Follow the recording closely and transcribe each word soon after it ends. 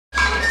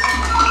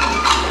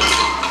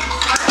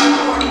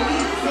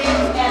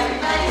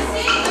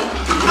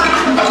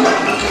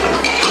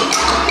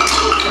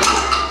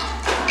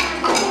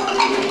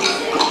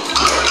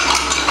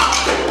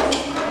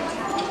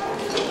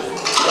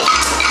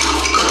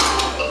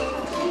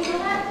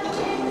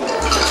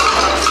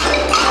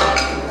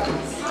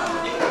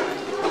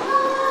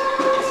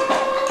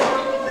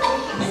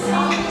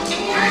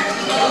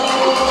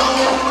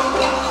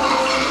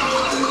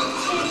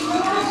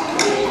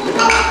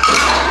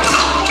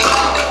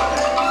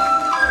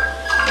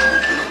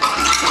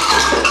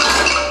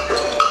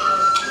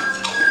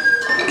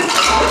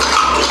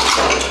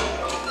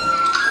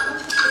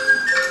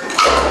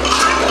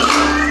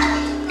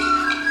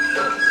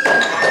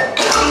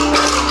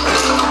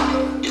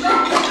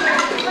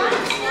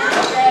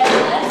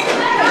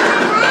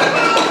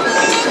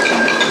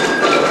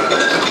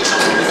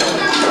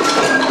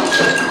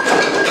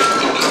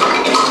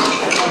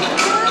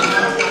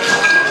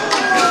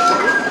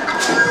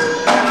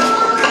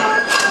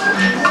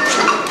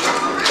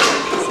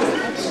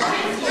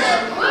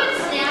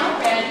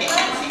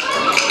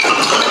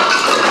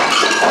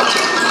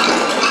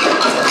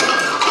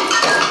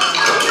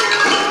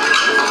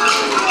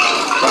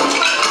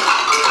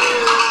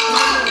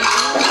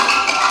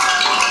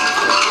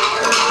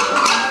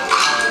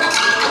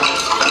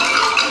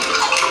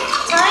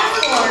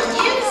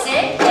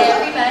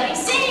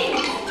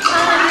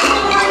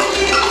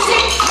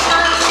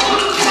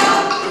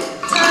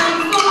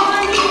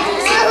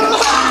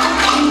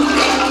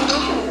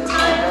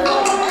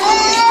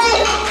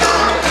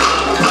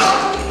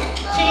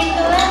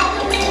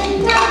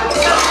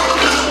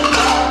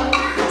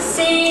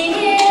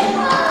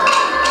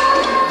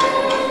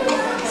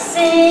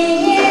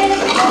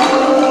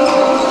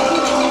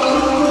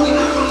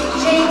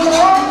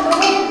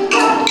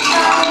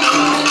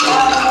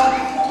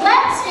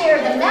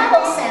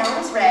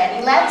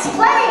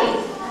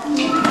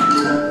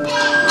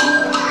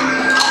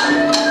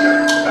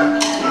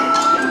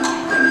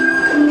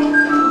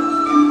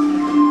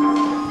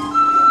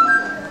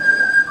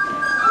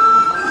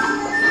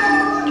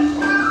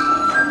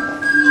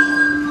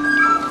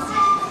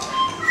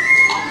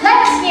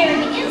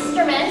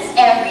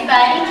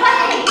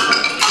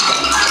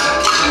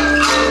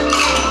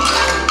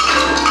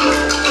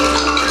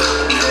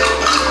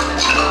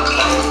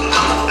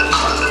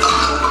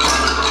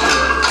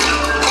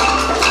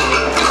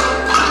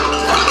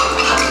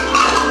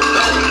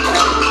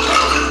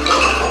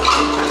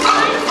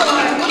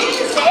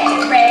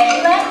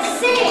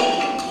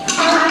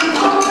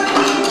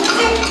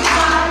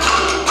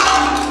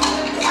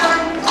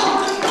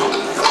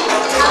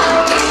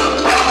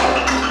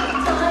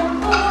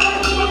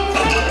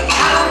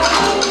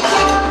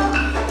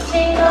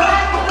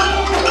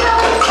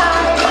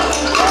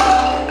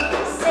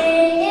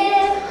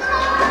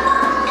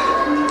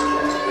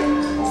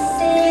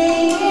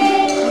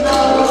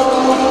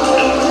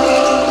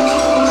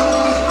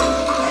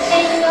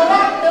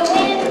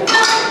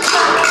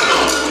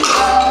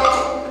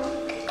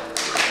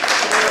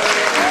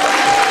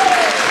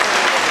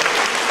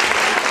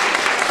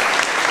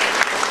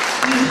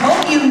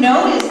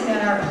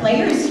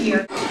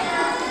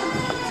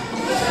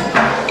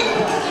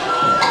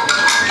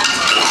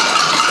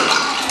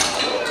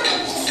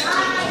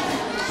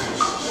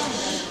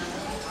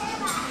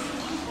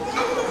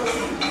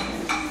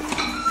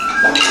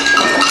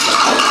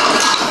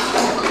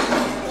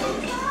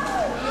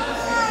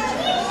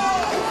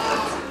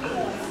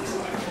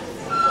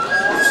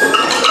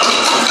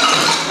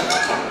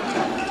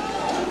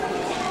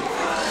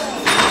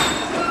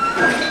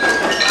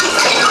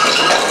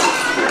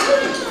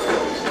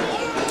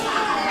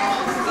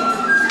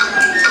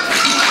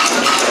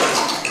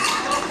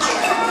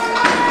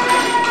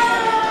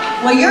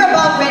Well, you're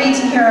about ready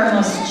to hear our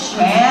most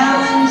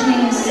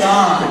challenging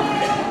song.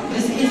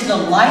 This is the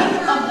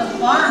life of the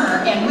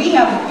farmer, and we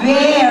have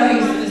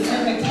very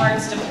specific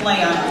parts to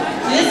play on.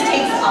 This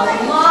takes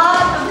a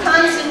lot of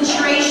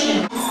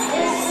concentration.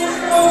 This is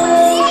the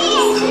way.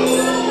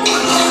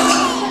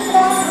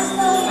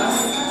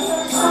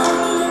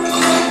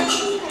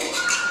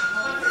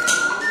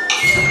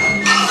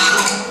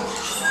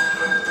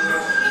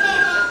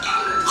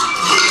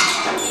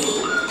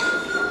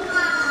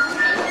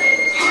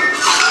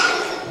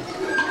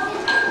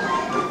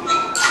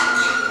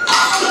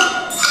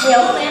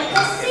 We'll plant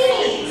the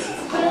seeds.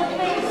 We'll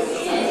plant the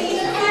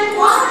seeds and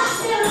watch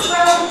them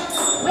grow.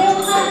 We'll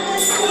plant the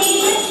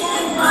seeds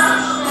and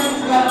watch them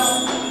grow.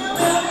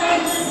 We'll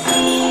plant the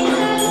seeds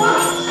and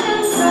watch them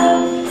grow.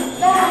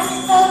 That's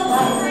the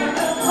life of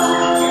the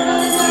farmer.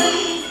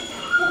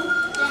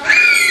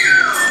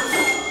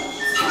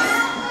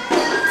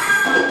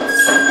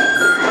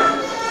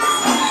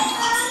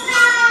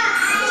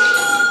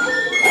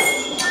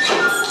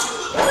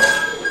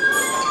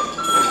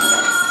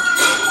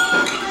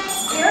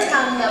 Here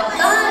come the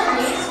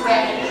bunnies,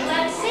 ready,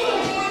 let's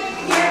sing.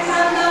 Here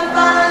come the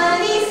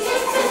bunnies,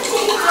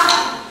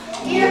 hippity-hop.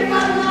 Here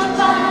come the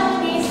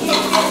bunnies,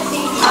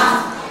 hippity-hop.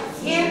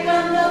 Here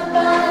come the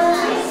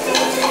bunnies,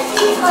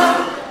 hippity-hop.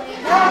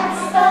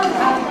 That's the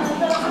life of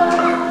the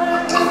farmer.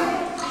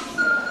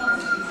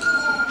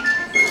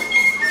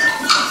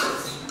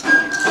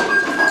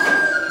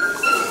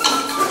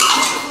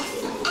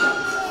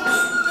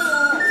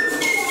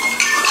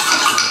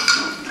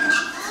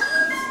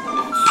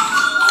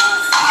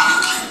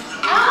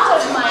 Out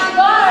of my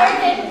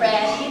garden,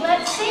 ready,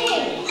 let's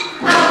sing.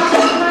 Out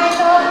of my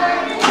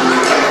garden,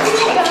 ready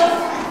to go.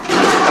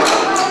 Out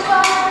of my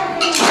garden,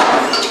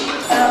 ready to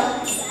go.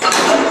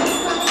 Out of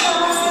my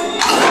garden,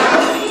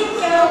 ready to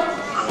go.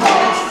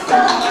 That's the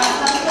life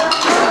of the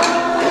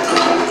farmer.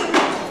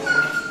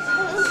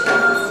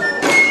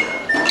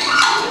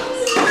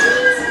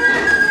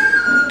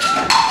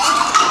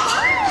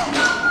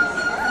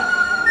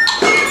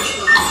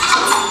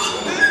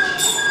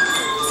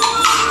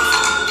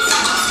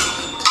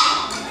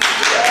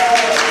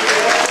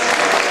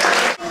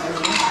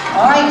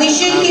 All right, we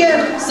should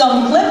hear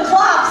some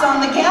clip-clops on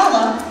the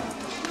gala.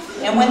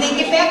 And when they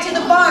get back to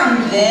the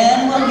barn,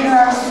 then we'll hear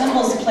our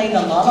cymbals play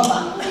the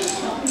lullaby.